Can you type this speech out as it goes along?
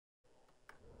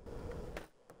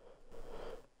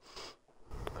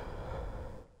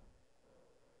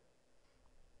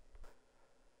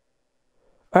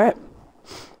Alright.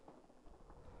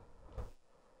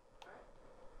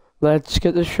 Let's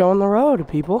get this show on the road,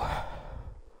 people.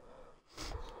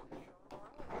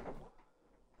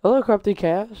 Hello, Corrupted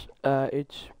Chaos.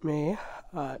 It's me,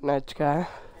 Night Sky.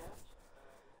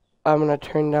 I'm gonna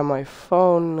turn down my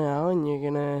phone now, and you're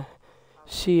gonna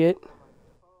see it.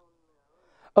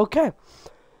 Okay.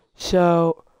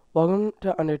 So, welcome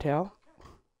to Undertale.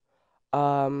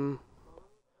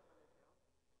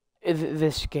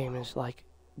 This game is, like,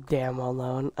 damn well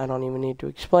known. I don't even need to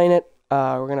explain it.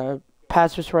 We're gonna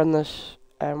Pacifist run this,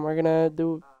 and we're gonna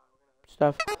do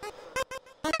stuff.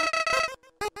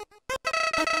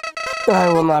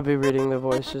 I will not be reading the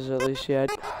voices, at least yet.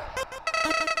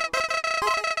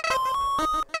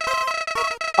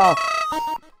 Oh.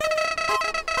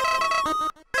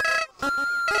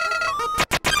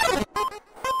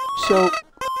 So,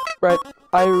 right,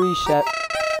 I reset.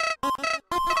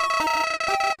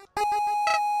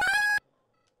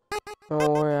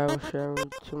 Don't worry, I will share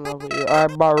some love with you.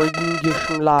 I'm borrowing you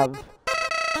some love.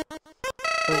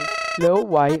 Hello,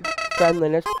 white,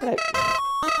 friendliness. Are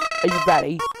you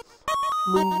ready?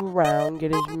 Move around,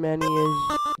 get as many as...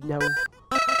 No.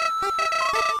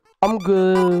 I'm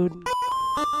good.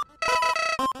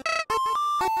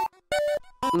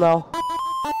 No.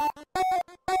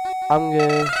 I'm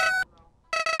good.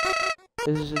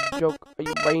 This is a joke. Are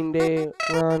you reindeer?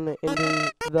 Run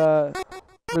into the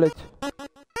bullet.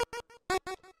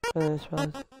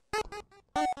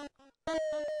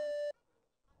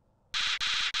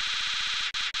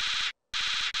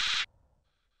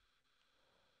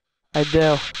 I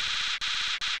do.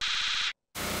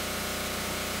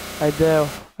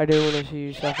 I do want to see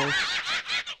you suffer.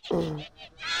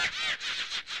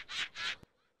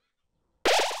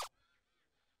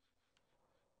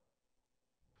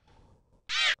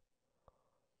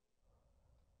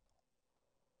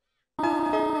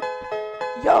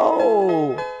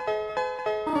 Yo!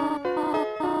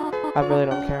 I really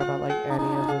don't care about like any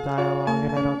of the dialogue,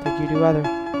 and I don't think you do either.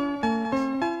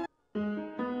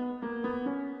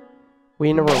 We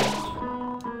in the ruins.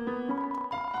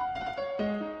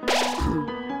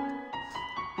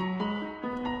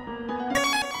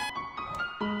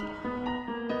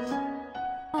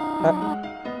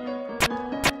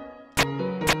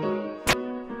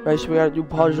 Right, so we gotta do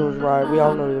puzzles, right? We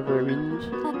all know the ruins.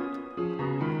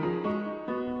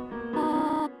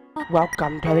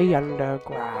 Welcome to the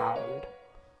underground.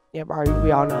 Yeah, right,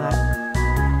 we all know that.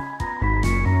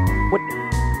 What?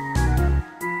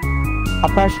 I'll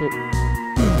press it.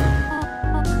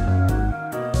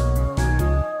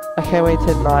 I can't wait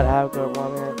to not have good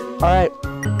 1 minute. Alright.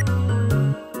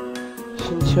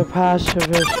 Since the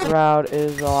pacifist route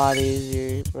is a lot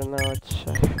easier, even though it's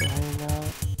right now.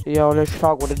 Yo, let's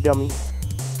talk with a dummy.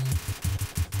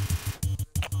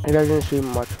 It doesn't seem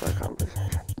much for a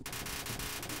conversation.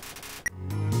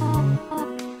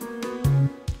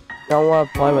 Don't want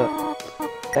to play with it.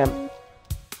 Damn.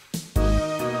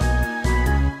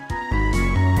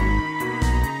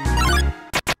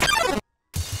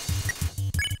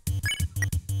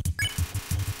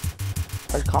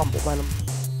 I compliment him.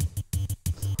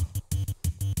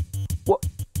 What?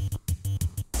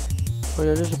 Oh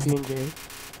yeah, there's a P&J.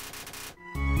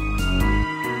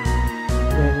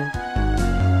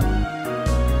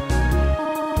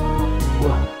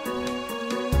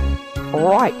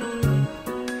 Alright.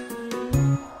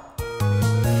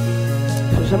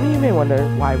 So some of you may wonder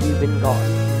why we've been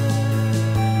gone.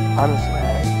 Honestly, I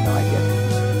have no idea.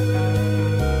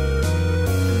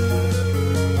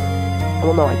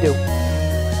 Well, no, I do.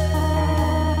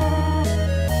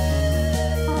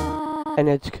 And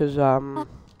it's cause,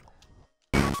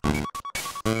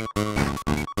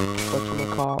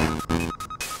 whatchamacallit?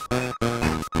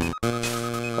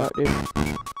 Dude.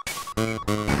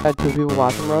 I had 2 people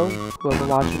watching, bro. Whoever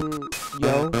watching,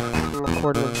 yo, I'm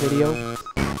recording a video.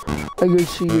 I can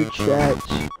see your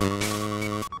chats.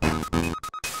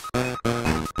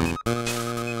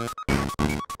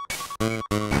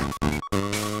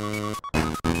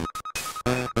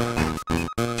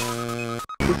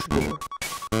 Which door?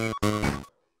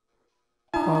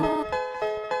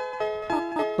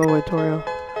 Oh wait, Torio.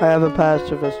 I have a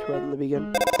pacifist right in the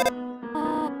beginning.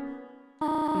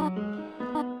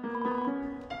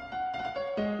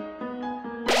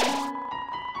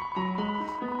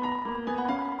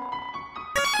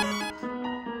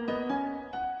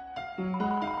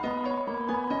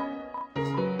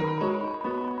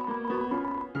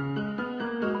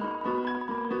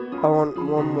 I want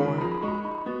 1 more.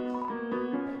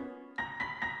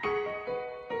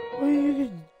 Well,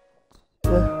 you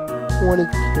could wanted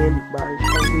candy bars.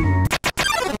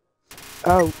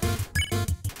 Oh.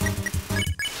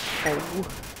 Oh.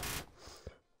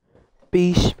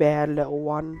 Be spared, little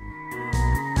one.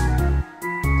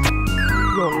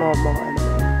 You're not my enemy.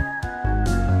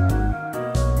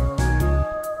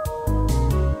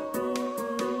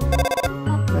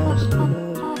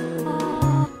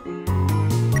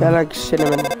 They're like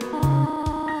cinnamon.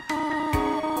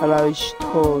 Hello, it's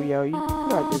Toyo. You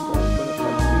not did that.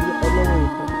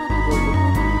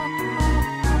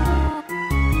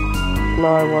 No,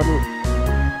 I wouldn't.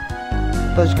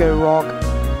 Let's go rock.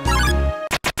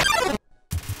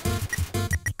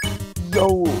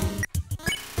 Yo.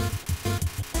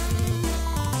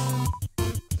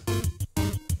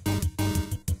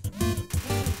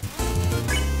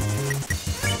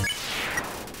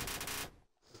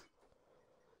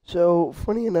 So,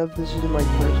 funny enough, this is my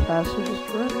first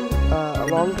Pacifist run. A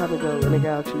long time ago in a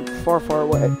galaxy far, far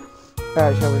away.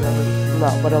 Shall we never?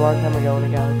 No, but a long time ago in a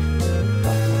galaxy.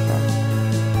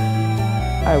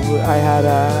 I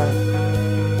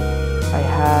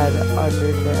had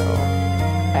Undertale,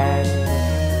 and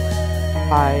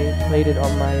I played it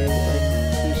on my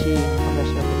PC on my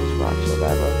Surface Rock so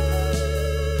badly,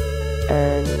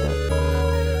 and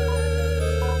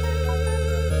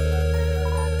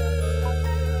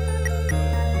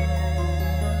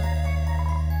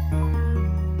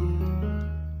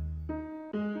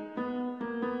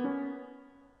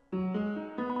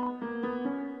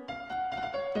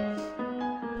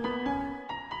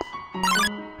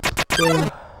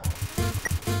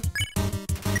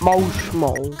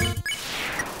Mouse.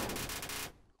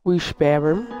 We spare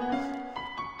him.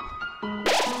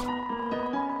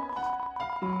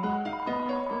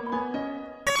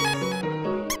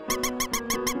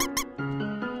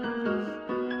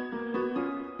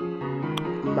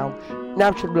 Mouse.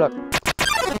 Now should block.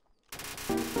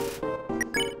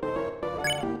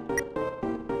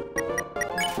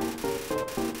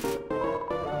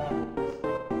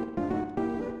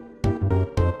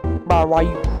 Why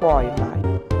you crying, mate?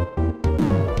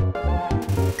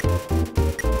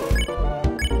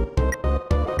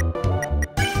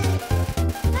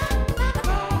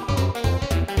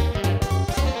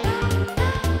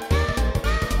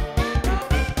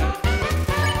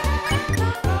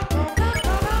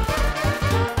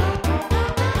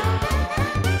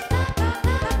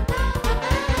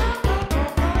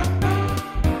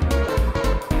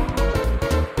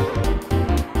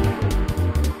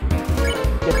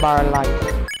 Bar life.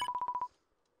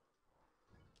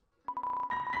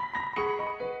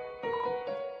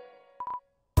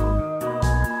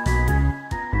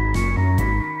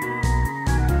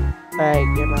 Hey,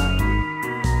 goodbye.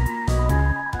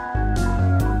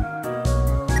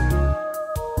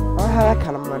 I don't have that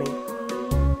kind of money.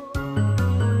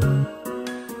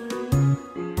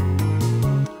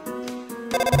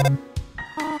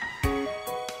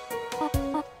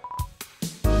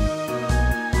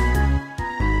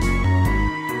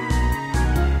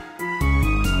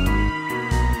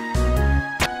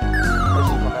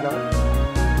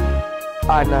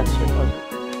 I'm not sure.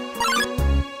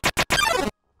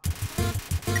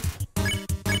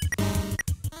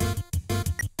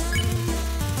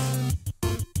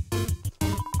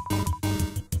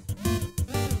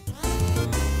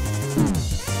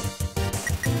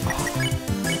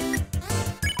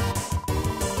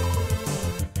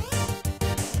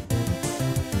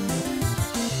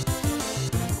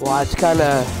 Well, it's kind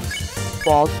of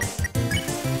false.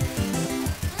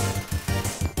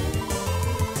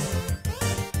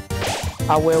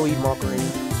 I will eat more green.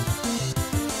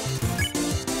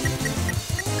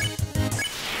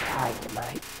 Hi,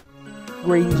 mate.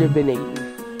 Greens have been eaten.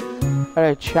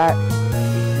 Alright, chat.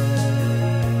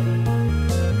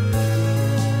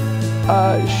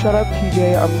 Shut up,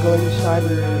 TJ. I'm going cyber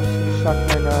to suck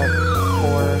my nuts.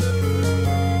 Or,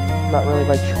 not really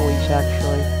by choice,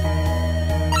 actually.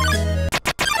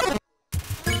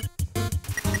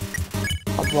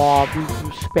 Rob, you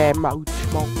can spam out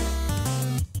smoke.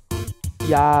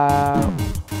 Yeah.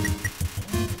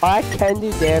 I can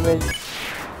do damage.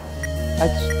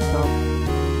 That's dumb.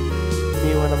 Me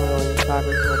when I'm going to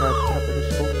cyber when I put up with this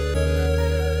school.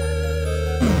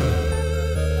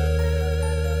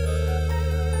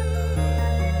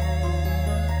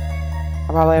 I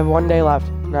probably have 1 day left.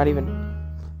 Not even.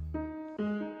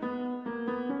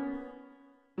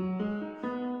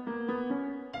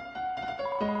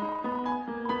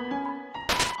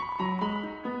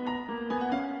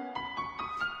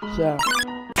 So.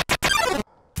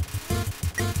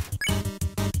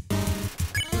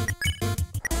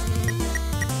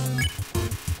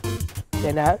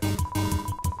 Then that.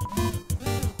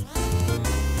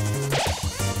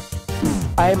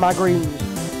 I have my greens.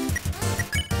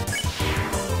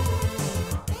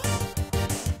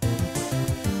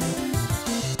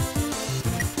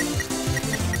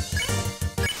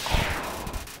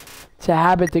 It's a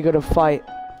habit to go to fight.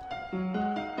 But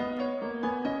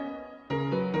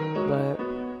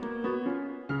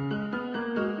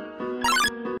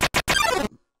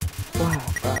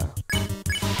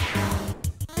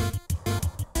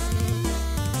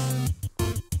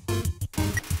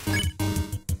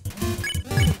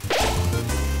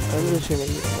I'm just gonna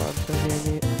eat lots of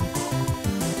candy.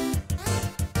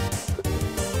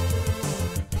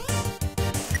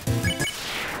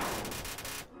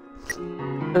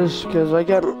 Just because I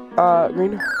get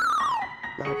green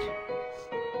nuts.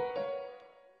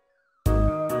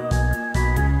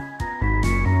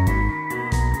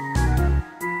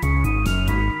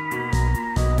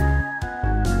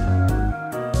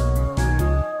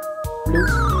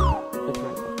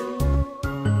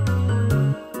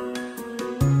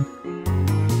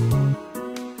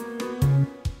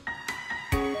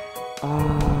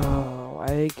 Oh, I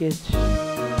think it's...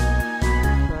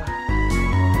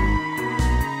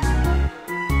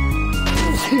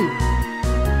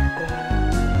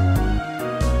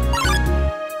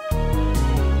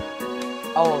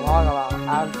 Oh, talk about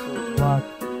absolute luck.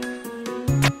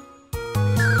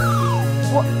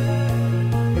 What?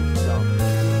 It's dumb.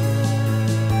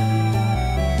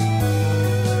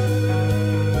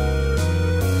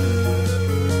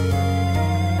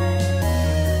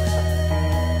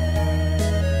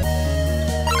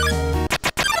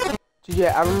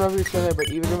 Yeah, I don't know if you're still there, but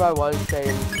even if I was staying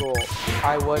in school,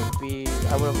 I would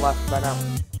have left by now.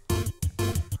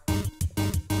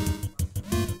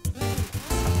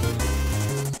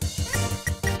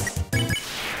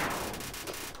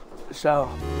 So,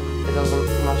 it doesn't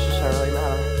necessarily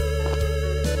matter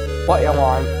what you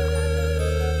want.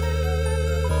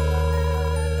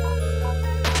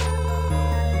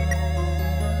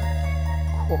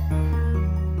 Cool.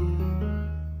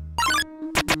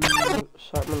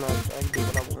 Something else, I can do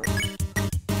what I want.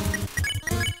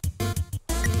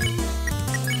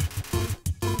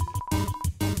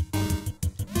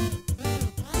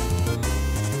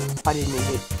 I didn't need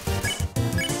it.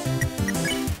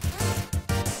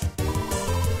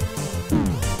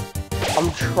 I'm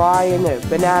trying it.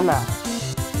 Banana.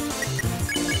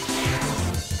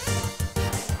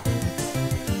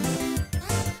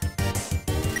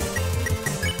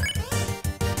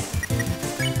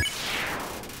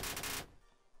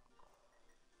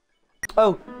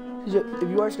 Oh, if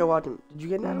you are still watching, did you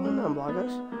get Natalie on Blog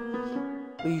Us?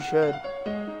 Well, you should.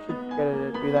 Should get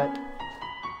her to do that.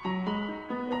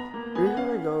 We're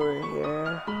gonna go over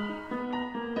here.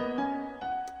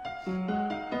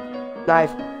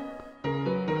 Knife.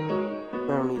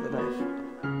 I don't need the knife.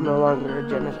 I'm no longer a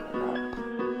genocide.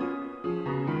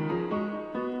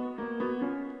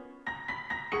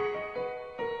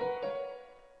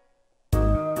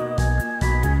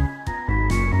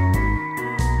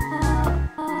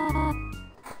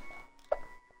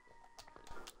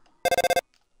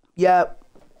 Yep.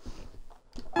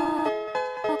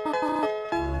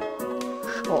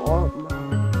 Shut up,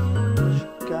 man. Let's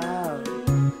go.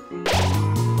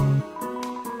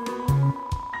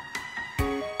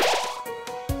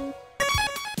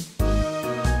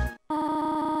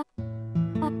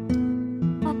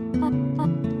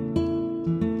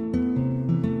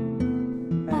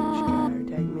 Let's go.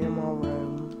 Take me to my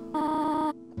room.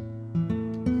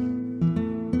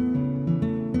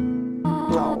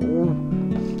 Oh.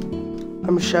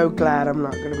 I'm so glad I'm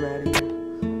not gonna marry you.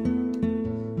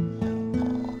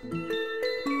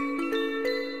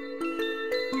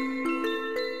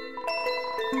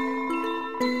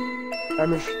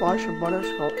 I'm a slice of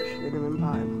butterscotch cinnamon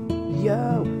pie.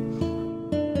 Yo!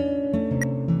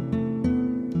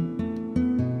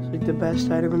 It's like the best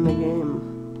item in the game.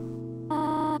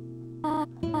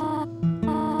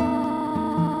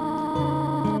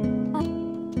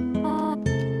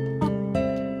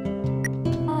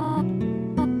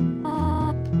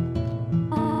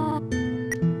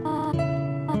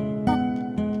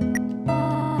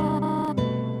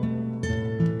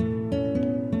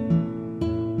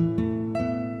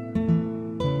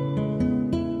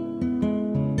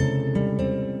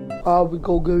 We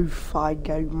go find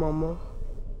out, mama.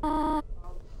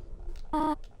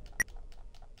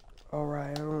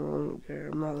 Alright, I don't care.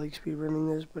 I'm not like speedrunning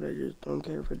this, but I just don't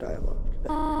care for dialogue.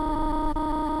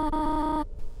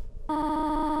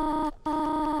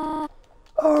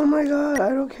 Oh my god, I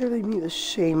don't care they meet the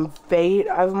same fate.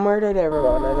 I've murdered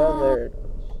everyone. I know their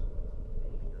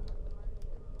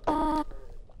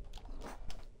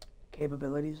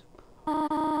capabilities.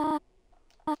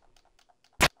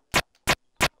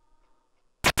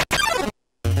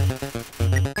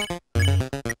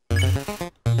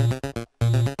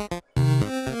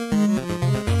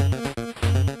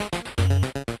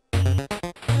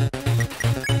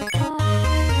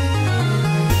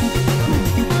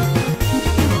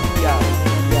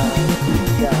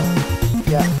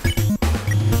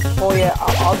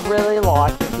 really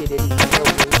lost if you didn't kill me.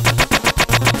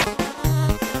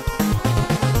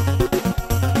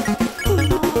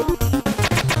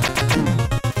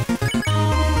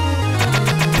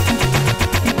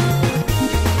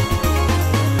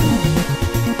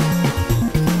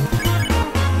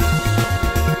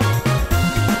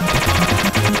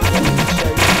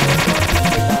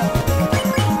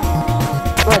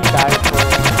 I'm gonna die for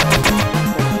attacker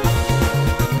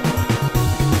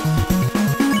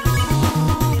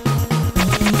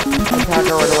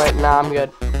run away. Nah, I'm good.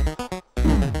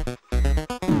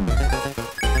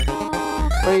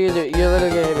 What are you doing? You're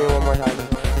literally gonna hit me one more time.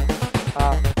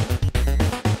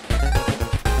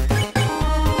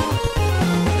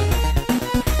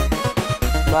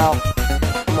 Wow.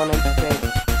 Come on, take.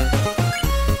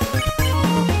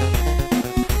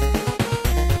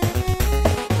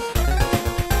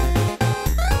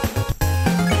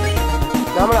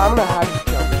 I'm gonna have you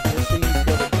kill me, just so you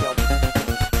feel the guilt.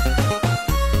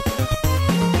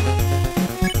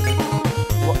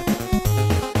 What?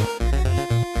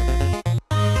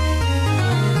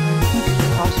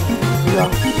 Pacifist, no.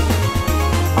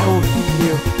 I will beat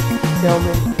you. Kill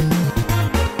me.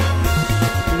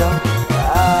 No.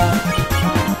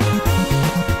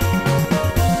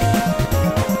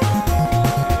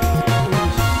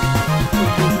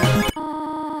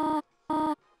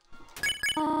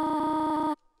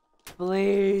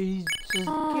 Please, just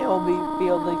kill me,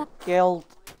 feel the guilt.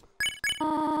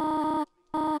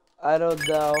 I don't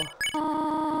know.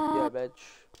 Yeah, bitch.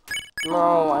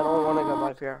 No, I don't want to go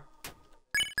back here.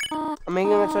 I'm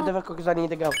making it so difficult because I need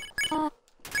to go.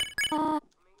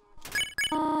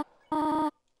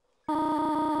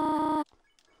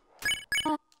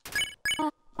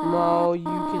 No, you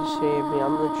can save me.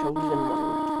 I'm the chosen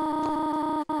one.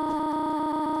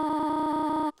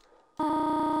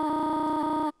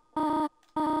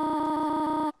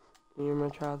 You're my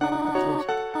child.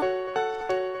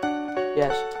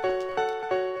 Yes.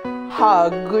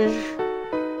 Hugs.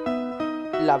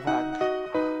 Love hugs.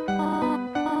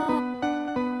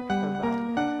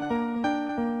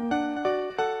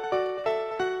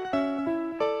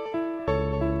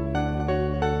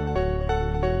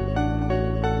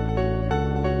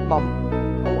 Mom.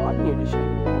 Oh, I need to say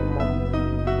Mom.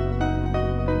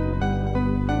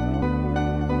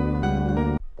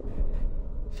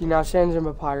 See, now Sans and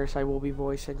Papyrus I will be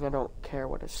voicing. I don't care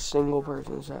what a single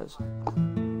person says.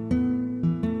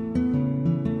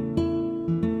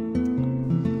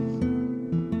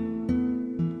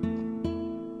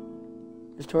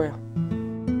 Victoria.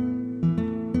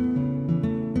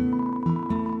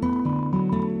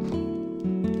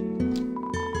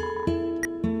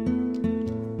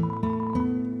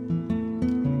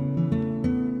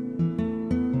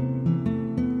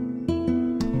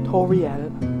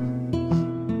 Toriel.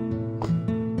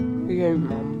 Yeah,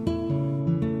 Mom.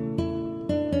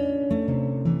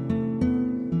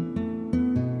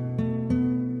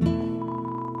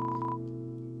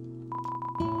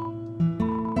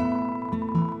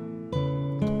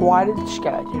 Why did the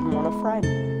skeleton want a friend?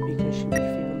 Because she was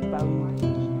feeling lonely.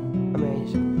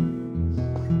 Amazing.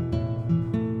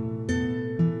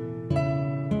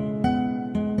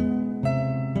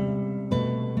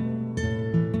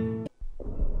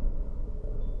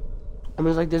 I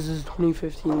was like, this is a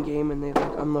 2015 game, and they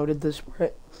like unloaded this for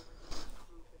it.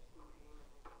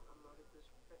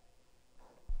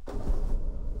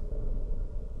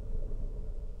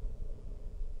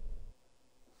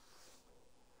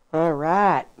 All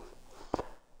right.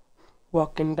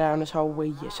 Walking down this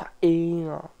hallway, yes I am.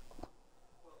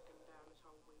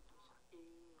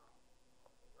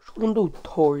 What you gonna do,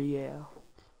 Toriel?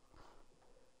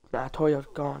 Nah, Toriel's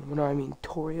gone. You know what I mean,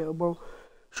 Toriel, bro. What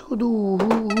you gonna do?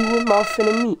 Who am I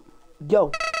finna meet?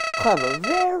 Yo, clever,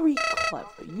 very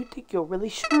clever. You think you're really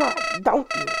smart,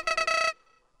 don't you?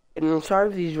 And I'm sorry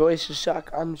if these voices suck.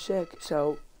 I'm sick,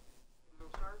 so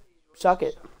suck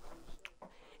it.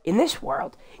 In this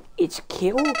world, it's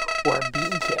kill or be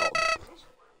killed.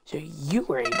 So you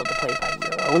were able to play by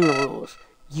your own rules.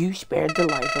 You spared the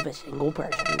life of a single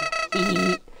person.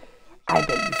 I bet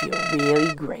you feel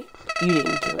really great. You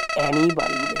didn't kill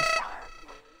anybody this time.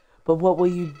 But what will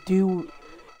you do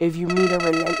if you meet a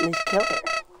relentless killer?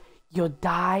 You'll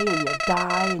die and you'll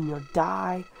die and you'll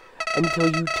die until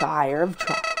you tire of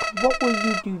trying. What will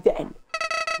you do then?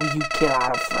 Will you kill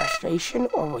out of frustration,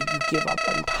 or will you give up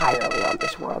entirely on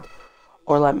this world?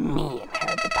 Or let me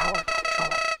inherit the power to control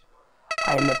it?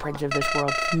 I am the prince of this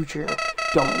world's future.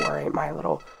 Don't worry, my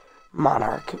little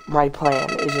monarch. My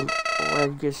plan isn't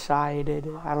decided.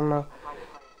 I don't know.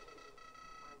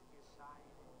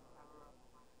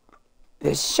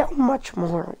 There's so much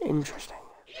more interesting.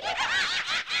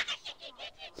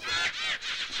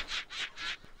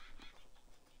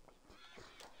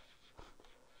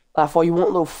 Laugh all you want,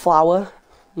 little flower.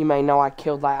 You may know I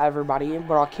killed like everybody,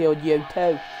 but I killed you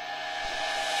too.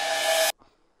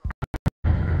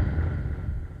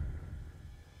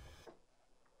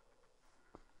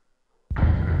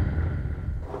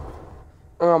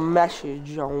 A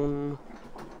message on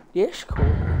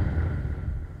Discord.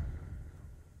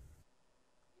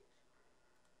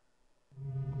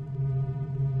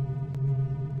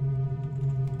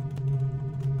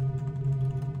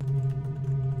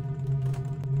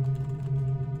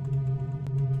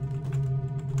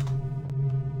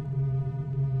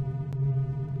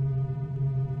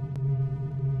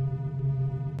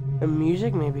 The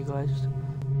music may be glitched.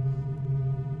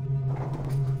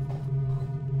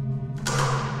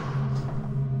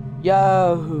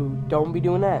 Yahoo! Don't be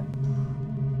doing that.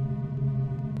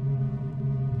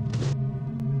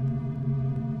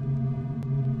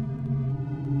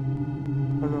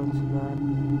 Oh no, it's not.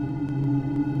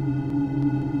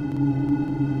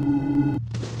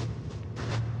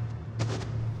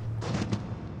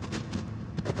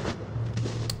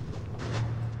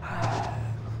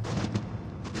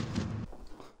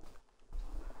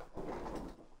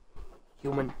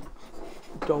 Human,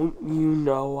 don't you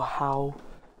know how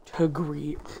to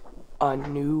greet a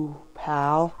new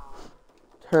pal?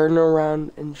 Turn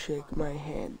around and shake my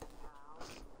hand.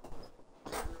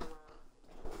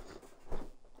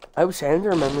 I hope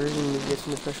Sandra remembers and we get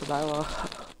some special dialogue.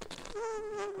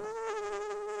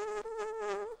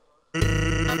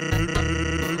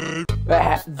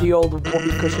 The old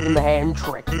whoopee cushion in the hand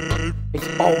trick. It's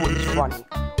always funny.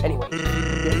 Anyways,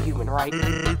 you're a human, right?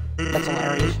 That's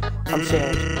hilarious. I'm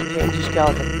Sand, Sandy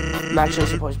Skeleton. I'm actually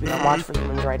supposed to be on watch for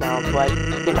humans right now, but,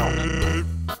 you know,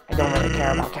 I don't really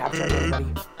care about capturing anybody.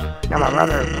 Now my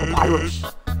brother, Papyrus,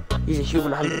 he's a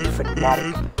human hunting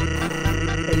fanatic.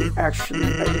 And actually,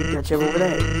 I think that's him over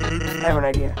there. I have an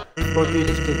idea. Go do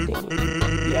this kid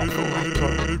thing. Yeah, go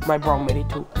right. My bro made it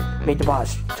too. Made the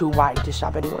boss too wide to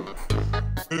stop anyone.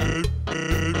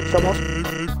 So, boss,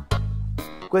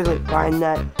 quickly find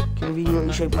that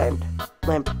conveniently shaped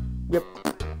lamp. Yep.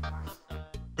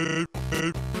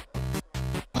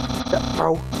 What's up,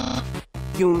 bro?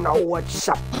 You know what's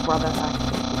up, brother.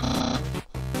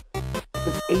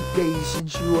 It's 8 days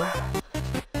since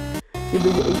You've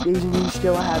been 8 days and you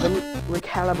still haven't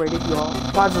recalibrated your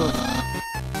puzzles.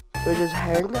 So just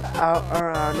hang out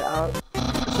around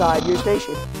outside your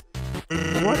station.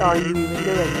 What are you even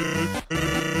doing?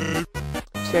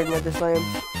 Staring at this lamp.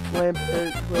 Lamp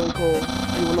is really cool.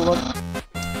 You wanna look?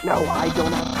 No, I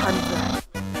don't have time for that.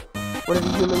 What if a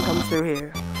human comes through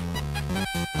here?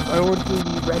 I want to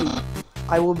be ready.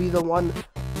 I will be the one.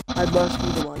 I must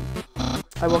be the one.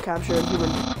 I will capture a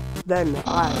human. Then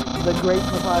I, the great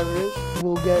Papyrus,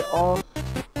 will get all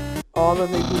the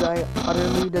things I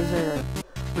utterly deserve.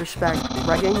 Respect,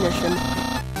 recognition.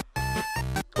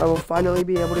 I will finally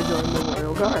be able to join the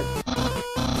Royal Guard.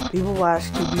 People will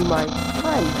ask to be my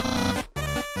friend.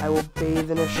 I will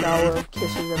bathe in a shower of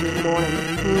kisses every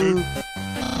morning.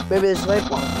 Maybe this light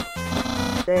won't.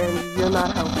 Dan, you're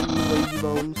not helping me, lazy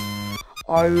bones.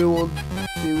 All you will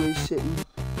do is sit and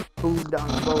move down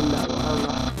the bone now.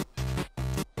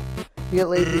 You get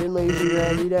lazier and lazier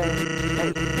every day.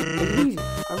 Hey, take it easy.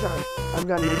 I've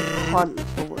got a ton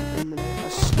of work in there. A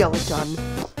skeleton.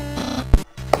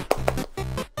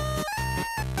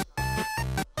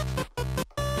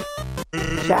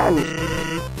 Sand.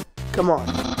 Come on,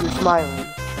 you're smiling.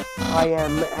 I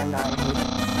am, and I hate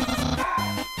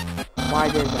it. Why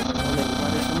does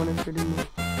someone introduce me?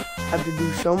 I have to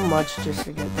do so much just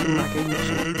to get some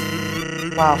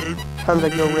recognition. Wow, sounds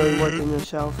like you're really working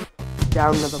yourself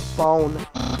down to the bone.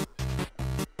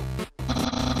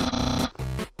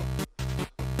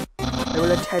 I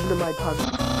will attend to my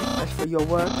puzzle. As for your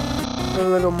work, a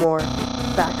little more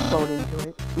backbone into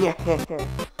it. Yeah.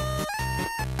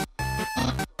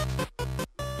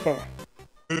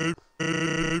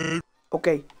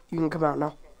 Okay, you can come out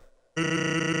now.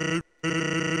 Where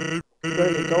are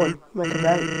you going? You might come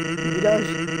back. If he does,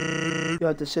 you'll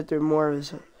have to sit through more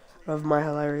of my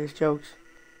hilarious jokes.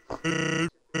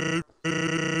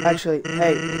 Actually,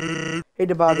 hey, hate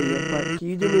to bother you, but can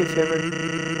you do me a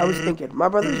favor? I was thinking, my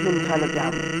brother's been kind of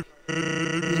down lately.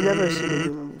 He's never seen a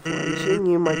human before, and seeing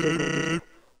you might just make his...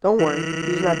 Don't worry,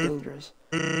 he's not dangerous,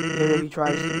 even if he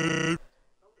tries to.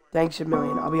 Thanks a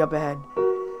million, I'll be up ahead.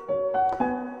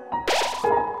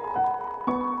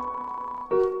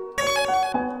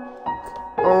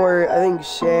 Don't worry, I think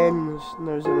Sam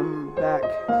knows that I'm back.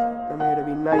 I'm here to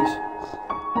be nice.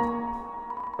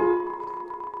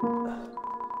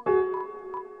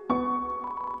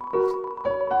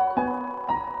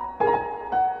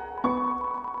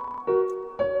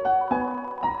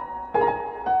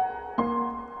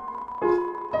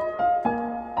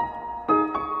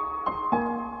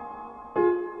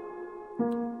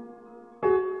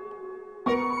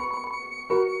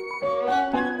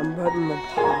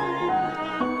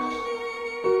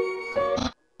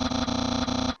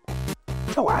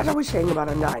 So as I was saying about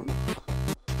a 9.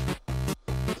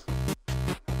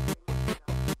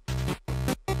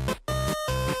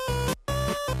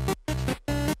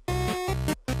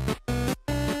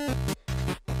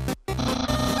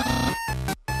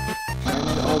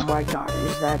 Oh my god,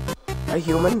 is that a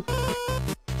human?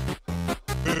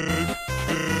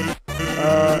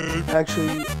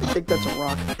 Actually, I think that's a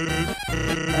rock.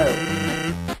 Oh.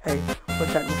 Hey,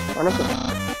 what's that in front of it?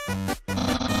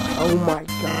 Oh my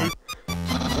god.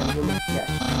 Is that a human? Yes.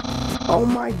 Oh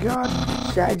my god.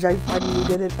 Sags, I finally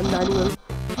did it. I'm not even...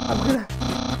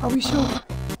 I'll be so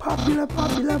popular.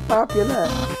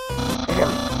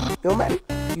 Human,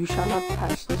 you shall not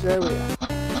pass this area.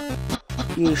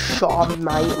 You saw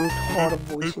my entire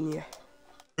voice in you.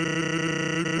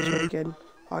 That's right, kid.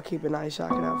 I'll keep an eye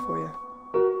socket out for you.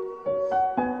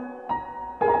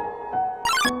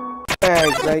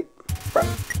 Thanks, mate.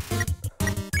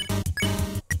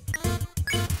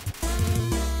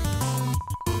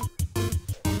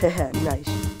 Haha, nice.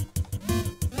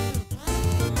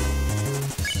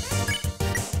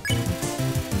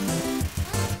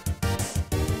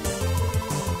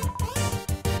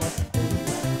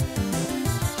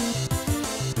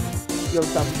 Yo,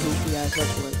 stop goofy ass,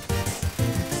 that's right.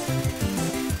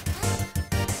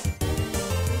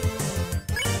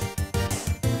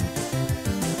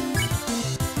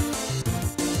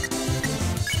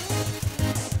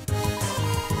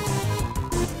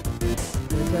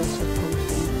 That's supposed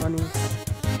to be funny.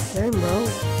 Dang, bro.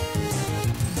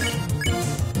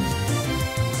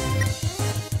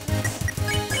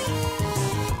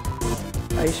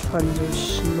 Ice puns are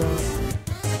snow.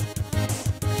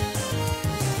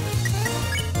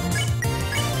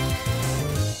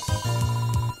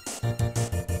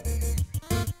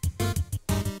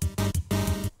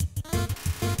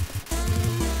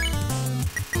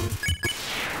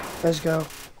 Let's go.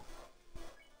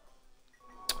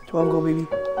 12 go, baby.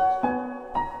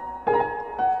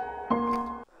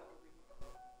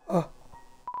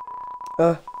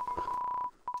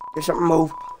 There's something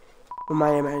move. In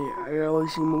my image, I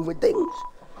always see moving things.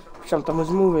 If something was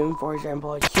moving, for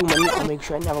example, a human, I'll make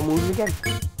sure it never moves again.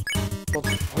 Well,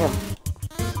 him.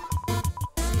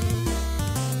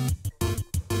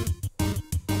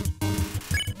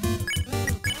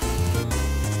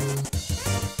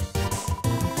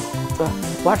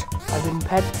 What? I've been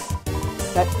pet.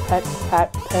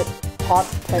 Hot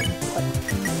pet.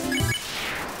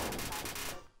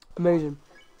 Amazing.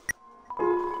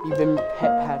 You've been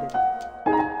pet-patted.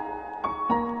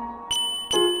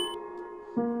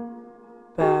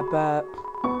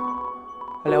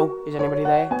 Hello? Is anybody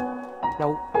there?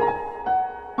 No.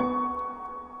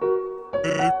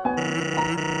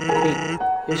 Hey,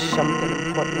 there's something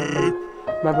important.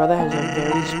 My brother has a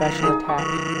very special attack.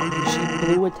 If you see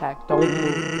blue attack, don't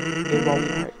move. It won't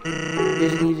work.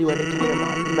 There's an easy way to clear them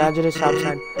out. Imagine a stop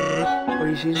sign. Where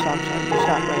you see a stop sign, you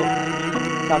stop,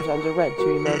 right? Stop signs are red, so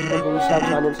you imagine a blue stop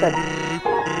sign instead.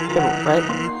 Simple, right?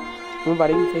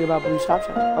 Everybody, think about blue stop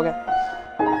signs. Okay.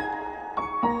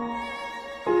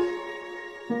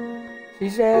 She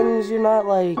says you're not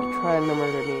like trying to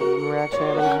murder me, and we're actually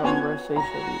having a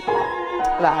conversation.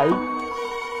 Hello?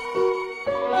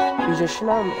 You just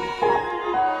know me.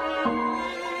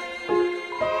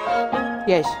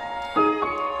 Yes.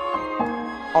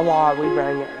 Oh, wow, we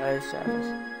bring it as service.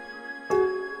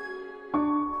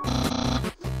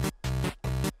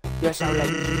 Yes, I like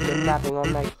to keep napping all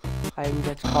night. I think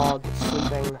that's called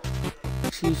sleeping.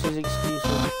 Excuses.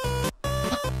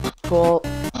 Cool.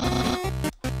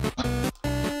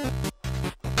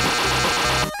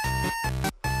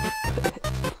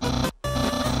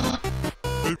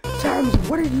 Times,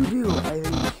 what did you do? I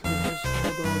think he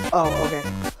was... Oh, okay.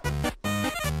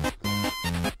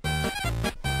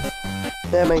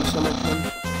 That makes so much sense.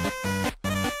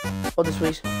 Hold this,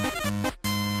 please.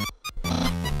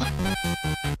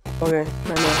 Okay,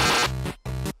 right now.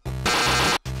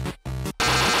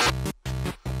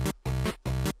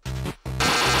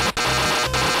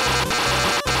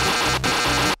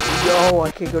 Yo,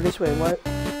 I can't go this way, what?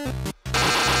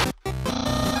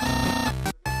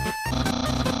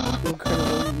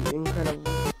 Incredible.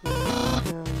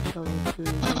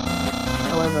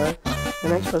 However, the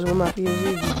next puzzle will not be as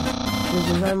easy. It was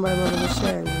designed by one of the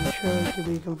says, I'm sure it could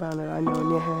be confounded, I know in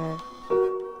your head.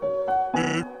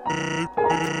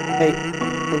 Hey,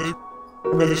 thanks. I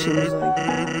really seems like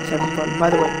it's having fun. By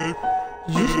the way,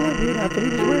 did you see that weird outfit he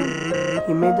was wearing?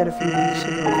 He made that a few weeks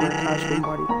ago for a costume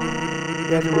party.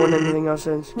 He hasn't worn anything else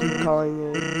since. Keep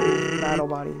calling it battle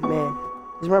body. Man,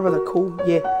 is my brother cool?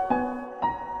 Yeah.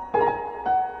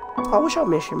 I wish I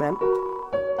miss you, man.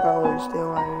 Probably still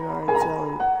why you aren't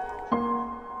selling.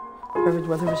 Perfect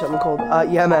weather for something cold.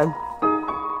 Yeah, man.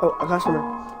 Oh, a customer.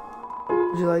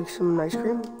 Would you like some ice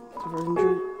cream? It's a frozen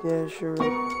treat. Yeah, sure.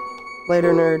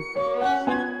 Later, nerd.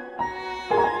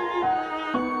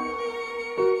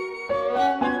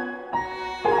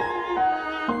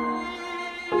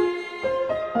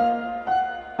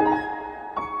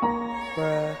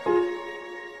 Bruh.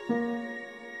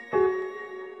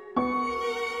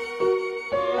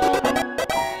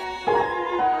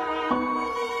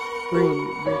 Green,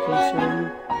 you're concerned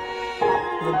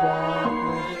the ball.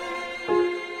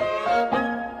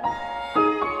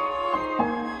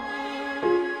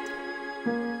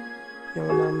 Yeah,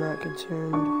 well, I'm not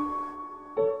concerned.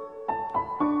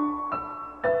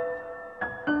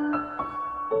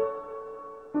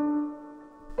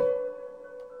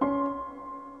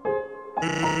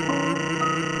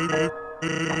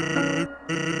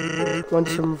 Want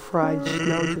some fried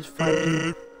snow? Just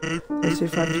 5G. I say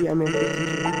 5G, I mean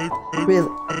 52. Really?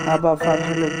 How about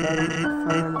 500?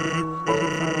 500.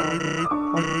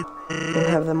 Don't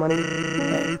have the money?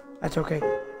 Hey, that's okay.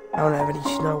 I don't have any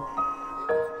snow.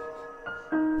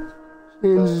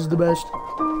 This is the best.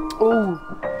 Oh,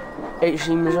 it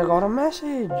seems I got a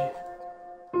message.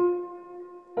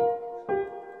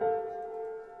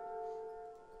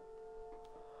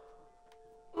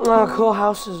 Oh, cool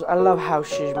houses. I love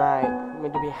houses, mate. I'm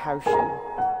going to be housing.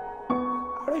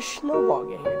 How did a snowball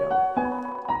get here, though?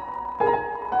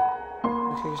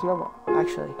 Looks like a snowball.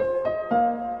 Actually,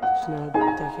 it's not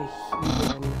like a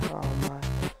human. Oh, my.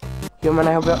 Human, I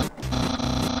hope you.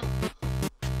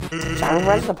 Sound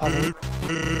where's the puzzle?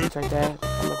 It's right there on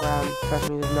the ground. Trust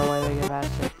me, there's no way they get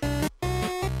past it.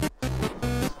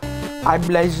 I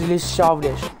blazingly solved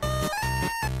this.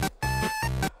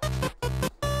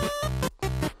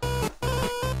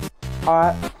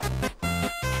 Alright.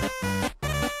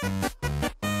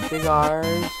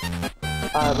 Cigars.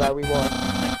 But we won.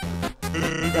 I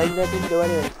didn't do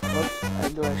anything. Whoops, I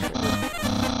didn't do that shit.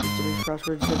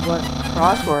 Crossword said what?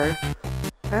 Crossword?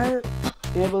 I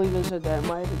can't believe they said that.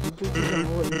 My the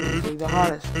the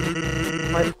hottest.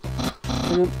 What?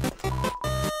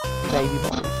 Baby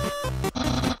bones.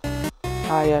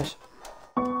 Ah, yes.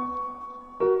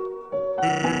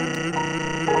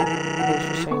 Thanks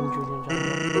for saying Julian John.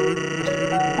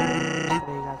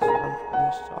 Today got stuff from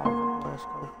the star. Let's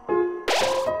go.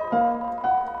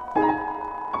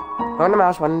 On the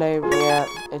mouse one day, yeah,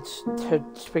 it's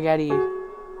spaghetti.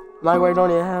 My way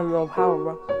don't even have no power,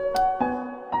 bro.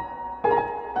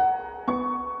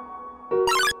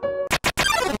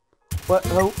 What?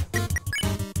 Hello?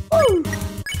 Oh!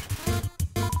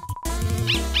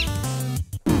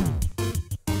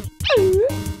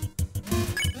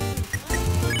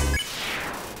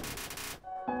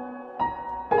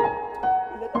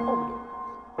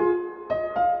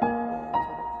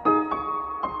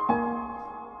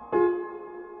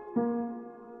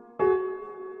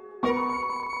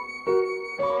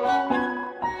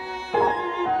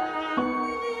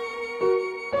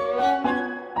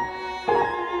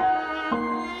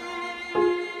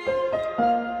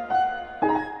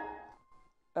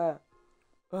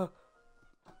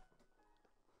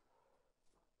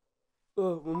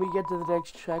 When we get to the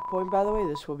next checkpoint, by the way,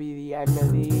 this will be the end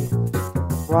of the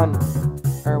run.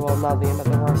 Or, well, not the end of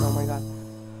the run, oh my god.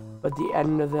 But the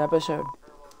end of the episode.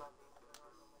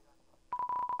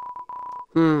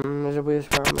 There's a weird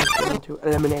spot I'm going to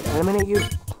eliminate you.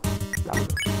 No.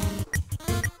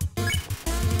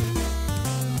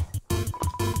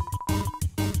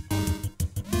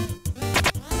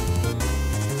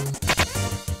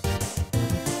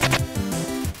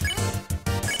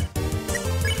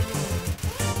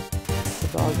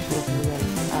 Dogs sniffing again.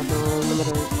 After we're in the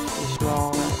middle, they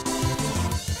smell that.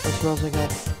 It smells like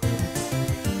that.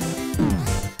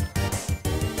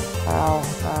 Ow,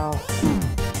 ow.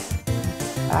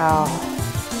 Ow.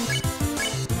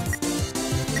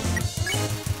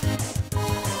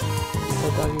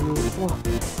 That doggy me. Whoa,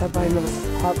 that by another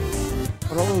pup.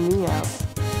 But only me out.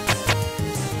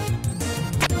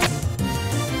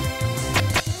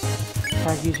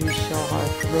 Tackies are so hard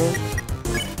for me.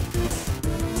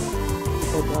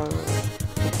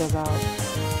 It's about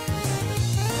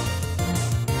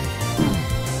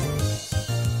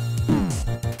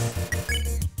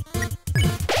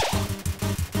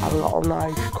a lot of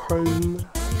ice cream.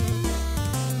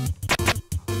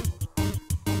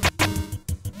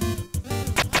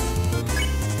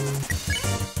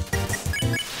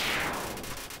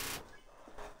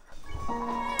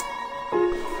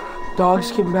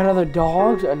 Dogs can pet other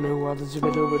dogs? A new world is a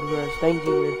bit worse. Thank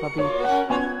you, weird puppy.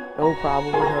 No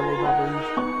problem with only puppies.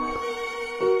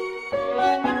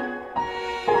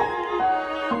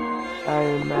 I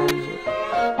imagine.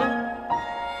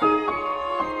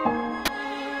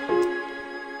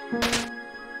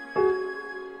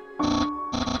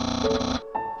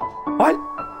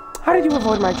 Try to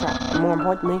avoid my trap. And more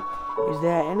importantly, is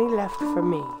there any left for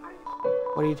me?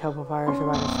 What do you tell Papyrus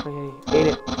about his spaghetti? Ate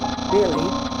it. Really?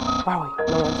 Wowie,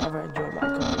 no one's ever enjoyed my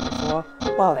cooking before.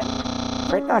 Well then,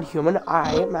 if not human,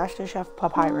 I, Master Chef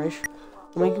Papyrus,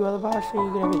 will make you other pasta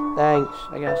you can have it. Thanks,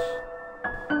 I guess.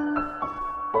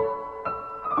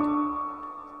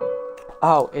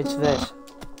 Oh, it's this.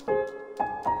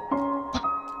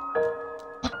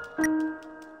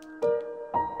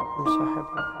 I'm sorry,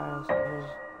 Papyrus.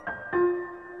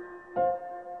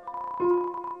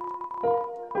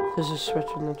 There's a switch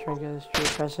in the trinket. Is true.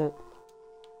 Press it.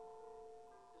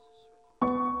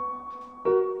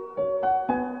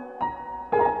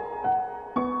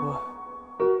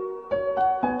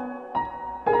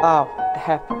 Oh,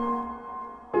 heck.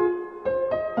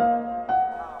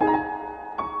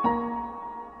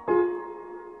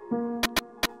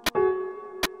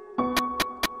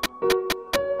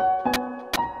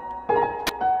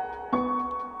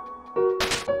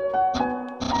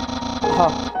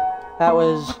 Oh, that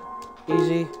was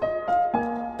easy.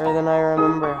 Better than I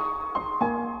remember.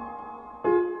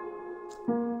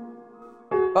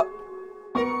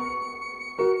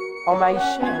 Oh, my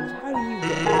shins. How do you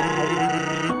get that?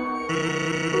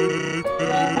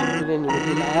 You didn't even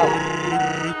need my help.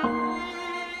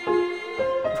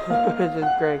 Which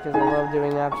is great because I love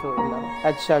doing absolutely nothing.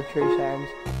 That's so true, Sans.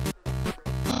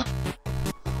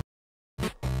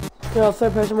 You're a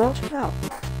third person watch now.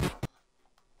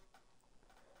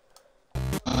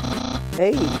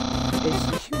 Hey, it's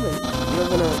the human. You're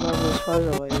gonna love this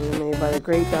puzzle. It was made by the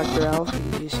great Dr.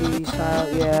 Alfie. You see style?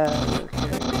 Yeah, okay.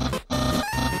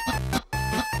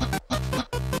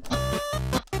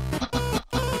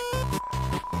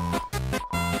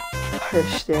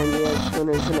 Understand the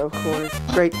explanation, of course.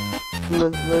 Great.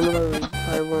 Learn about it.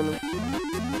 I want to.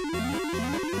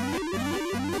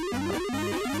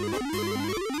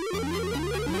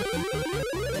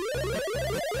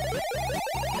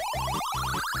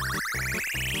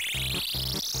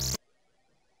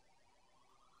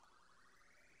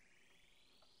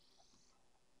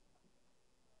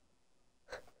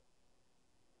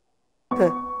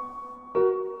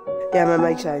 Yeah, that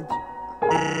makes sense.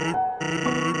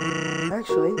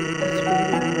 Actually, it's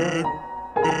pretty good.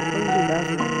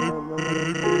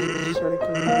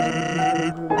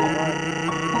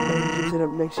 It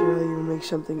up next year, I'll even make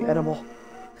something edible.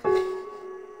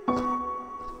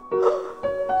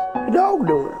 Dog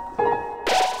doing it.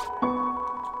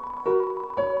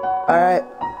 Alright.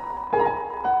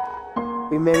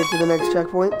 We made it to the next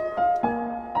checkpoint.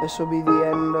 This will be the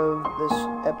end of this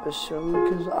episode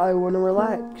because I want to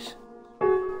relax.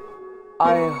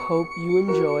 I hope you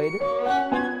enjoyed,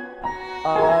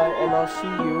 and I'll see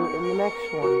you in the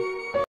next one.